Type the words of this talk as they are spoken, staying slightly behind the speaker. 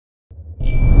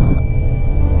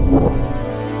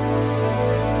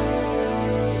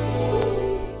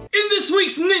this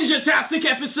week's Ninja-tastic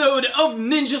episode of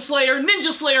Ninja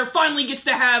Slayer finally gets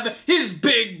to have his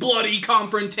big bloody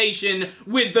confrontation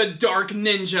with the Dark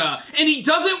Ninja. And he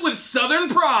does it with Southern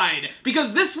pride,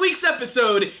 because this week's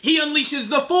episode, he unleashes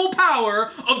the full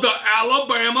power of the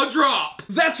Alabama Drop.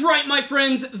 That's right, my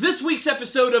friends, this week's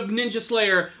episode of Ninja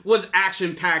Slayer was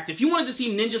action-packed. If you wanted to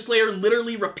see Ninja Slayer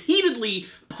literally repeatedly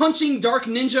punching Dark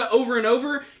Ninja over and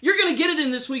over, you're gonna get it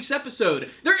in this week's episode.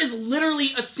 There is literally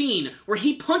a scene where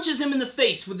he punches him in the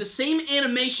face with the same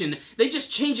animation. They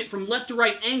just change it from left to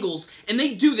right angles, and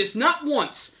they do this not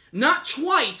once, not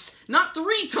twice, not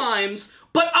 3 times,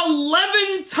 but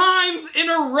 11 times in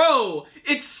a row!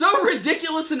 It's so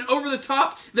ridiculous and over the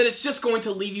top that it's just going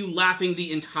to leave you laughing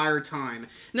the entire time.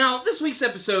 Now, this week's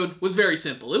episode was very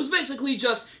simple. It was basically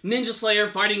just Ninja Slayer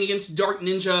fighting against Dark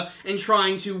Ninja and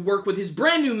trying to work with his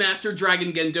brand new master,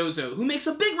 Dragon Gendozo, who makes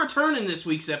a big return in this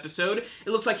week's episode.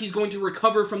 It looks like he's going to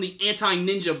recover from the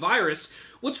anti-ninja virus.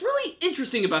 What's really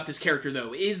interesting about this character,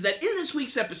 though, is that in this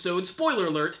week's episode, spoiler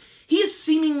alert, he is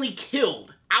seemingly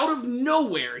killed. Out of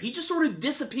nowhere. He just sort of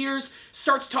disappears,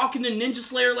 starts talking to Ninja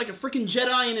Slayer like a freaking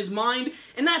Jedi in his mind,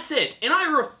 and that's it. And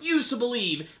I refuse to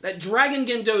believe that Dragon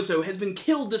Gendozo has been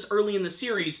killed this early in the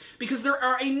series, because there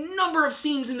are a number of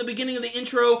scenes in the beginning of the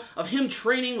intro of him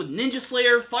training with Ninja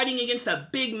Slayer, fighting against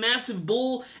that big massive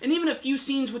bull, and even a few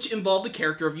scenes which involve the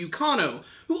character of Yukano,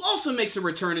 who also makes a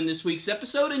return in this week's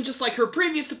episode, and just like her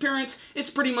previous appearance, it's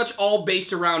pretty much all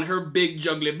based around her big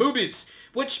juggly boobies.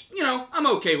 Which, you know, I'm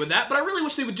okay with that, but I really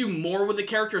wish they would do more with the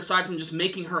character aside from just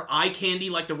making her eye candy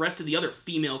like the rest of the other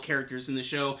female characters in the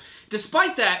show.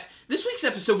 Despite that, this week's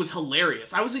episode was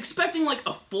hilarious. I was expecting like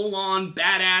a full-on,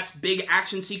 badass, big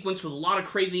action sequence with a lot of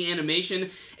crazy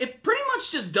animation. It pretty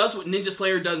much just does what Ninja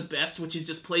Slayer does best, which is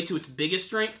just play to its biggest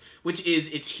strength, which is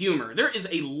its humor. There is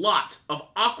a lot of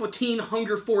Aqua Teen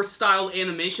Hunger Force style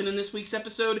animation in this week's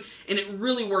episode, and it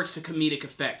really works to comedic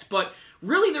effect. But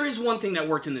really, there is one thing that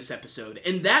worked in this episode,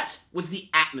 and that was the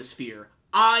atmosphere.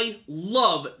 I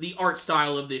love the art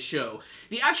style of this show.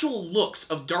 The actual looks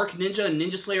of Dark Ninja and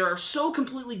Ninja Slayer are so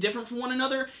completely different from one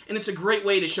another, and it's a great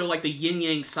way to show like the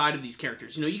yin-yang side of these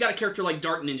characters. You know, you got a character like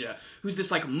Dark Ninja, who's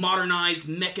this like modernized,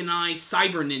 mechanized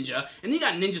cyber ninja, and then you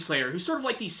got Ninja Slayer, who's sort of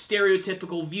like the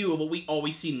stereotypical view of what we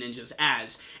always see ninjas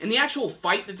as. And the actual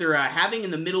fight that they're having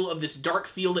in the middle of this dark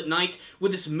field at night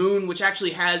with this moon, which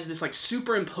actually has this like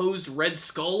superimposed red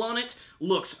skull on it,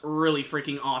 looks really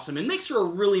freaking awesome and makes for a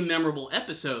really memorable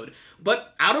episode.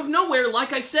 But out of nowhere,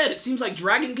 like I said, it seems like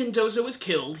Dragon Gendozo is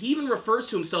killed. He even refers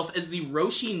to himself as the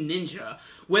Roshi Ninja.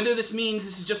 Whether this means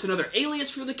this is just another alias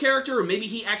for the character, or maybe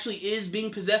he actually is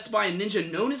being possessed by a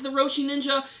ninja known as the Roshi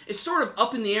Ninja, is sort of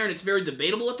up in the air and it's very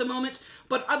debatable at the moment,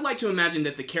 but I'd like to imagine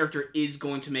that the character is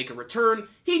going to make a return.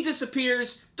 He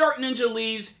disappears, Dark Ninja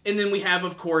leaves, and then we have,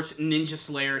 of course, Ninja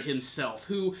Slayer himself,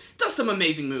 who does some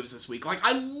amazing moves this week. Like,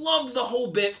 I loved the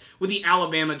whole bit with the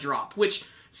Alabama Drop, which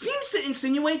seems to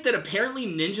insinuate that apparently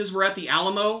ninjas were at the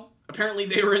Alamo. Apparently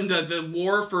they were in the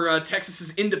war for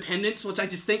Texas's independence, which I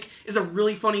just think is a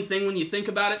really funny thing when you think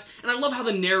about it. And I love how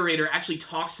the narrator actually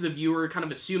talks to the viewer, kind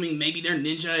of assuming maybe they're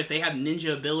ninja. If they have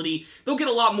ninja ability, they'll get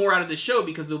a lot more out of the show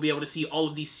because they'll be able to see all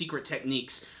of these secret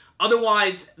techniques.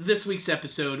 Otherwise, this week's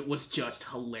episode was just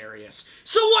hilarious.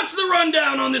 So what's the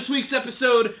rundown on this week's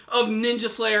episode of Ninja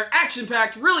Slayer?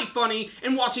 Action-packed, really funny,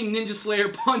 and watching Ninja Slayer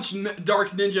punch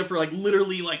Dark Ninja for like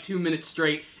literally like 2 minutes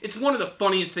straight. It's one of the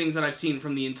funniest things that I've seen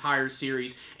from the entire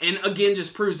series, and again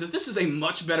just proves that this is a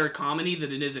much better comedy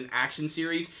than it is an action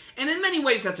series, and in many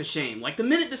ways that's a shame. Like the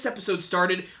minute this episode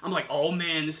started, I'm like, oh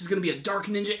man, this is going to be a Dark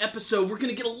Ninja episode, we're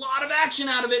going to get a lot of action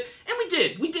out of it, and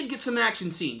we did get some action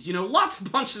scenes, you know, lots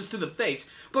of punches to the face,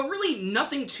 but really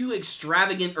nothing too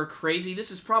extravagant or crazy.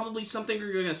 This is probably something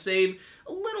we're going to save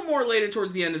a little more later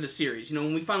towards the end of the series, you know,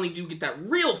 when we finally do get that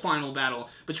real final battle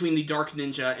between the Dark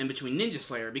Ninja and between Ninja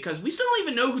Slayer, because we still don't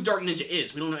even know who Dark Ninja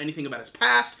is. We don't know anything about his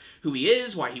past, who he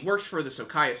is, why he works for the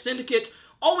Sokaya Syndicate.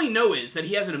 All we know is that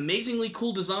he has an amazingly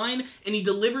cool design, and he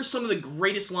delivers some of the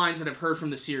greatest lines that I've heard from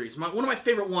the series. One of my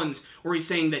favorite ones where he's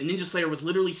saying that Ninja Slayer was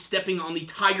literally stepping on the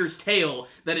tiger's tail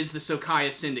that is the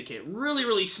Sokaya Syndicate. Really,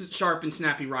 really sharp and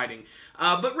snappy writing.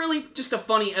 But really, just a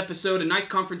funny episode, a nice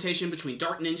confrontation between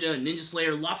Dark Ninja and Ninja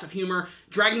Slayer, lots of humor.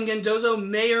 Dragon Gendozo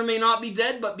may or may not be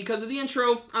dead, but because of the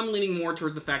intro, I'm leaning more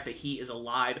towards the fact that he is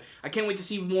alive. I can't wait to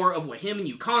see more of what him and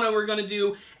Yukano are going to do.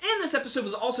 And this episode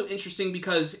was also interesting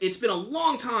because it's been a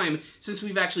long time since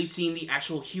we've actually seen the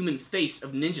actual human face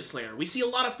of Ninja Slayer. We see a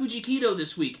lot of Fujikido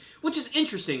this week, which is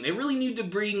interesting. They really need to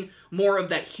bring more of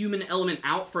that human element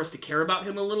out for us to care about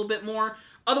him a little bit more.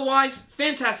 Otherwise,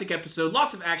 fantastic episode,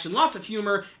 lots of action, lots of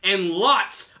humor, and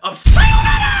lots of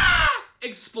sayonara!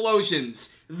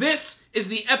 explosions. This is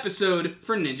the episode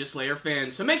for Ninja Slayer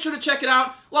fans, so make sure to check it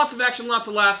out. Lots of action, lots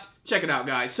of laughs. Check it out,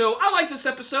 guys. So, I like this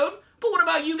episode, but what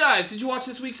about you guys? Did you watch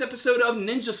this week's episode of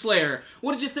Ninja Slayer?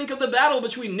 What did you think of the battle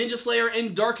between Ninja Slayer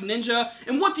and Dark Ninja?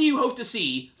 And what do you hope to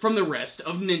see from the rest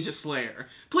of Ninja Slayer?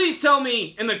 Please tell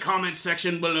me in the comments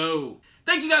section below.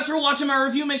 Thank you guys for watching my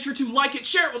review. Make sure to like it,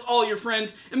 share it with all your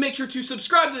friends, and make sure to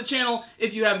subscribe to the channel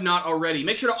if you have not already.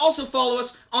 Make sure to also follow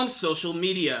us on social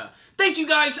media. Thank you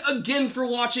guys again for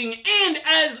watching, and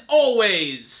as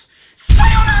always,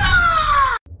 sayonara!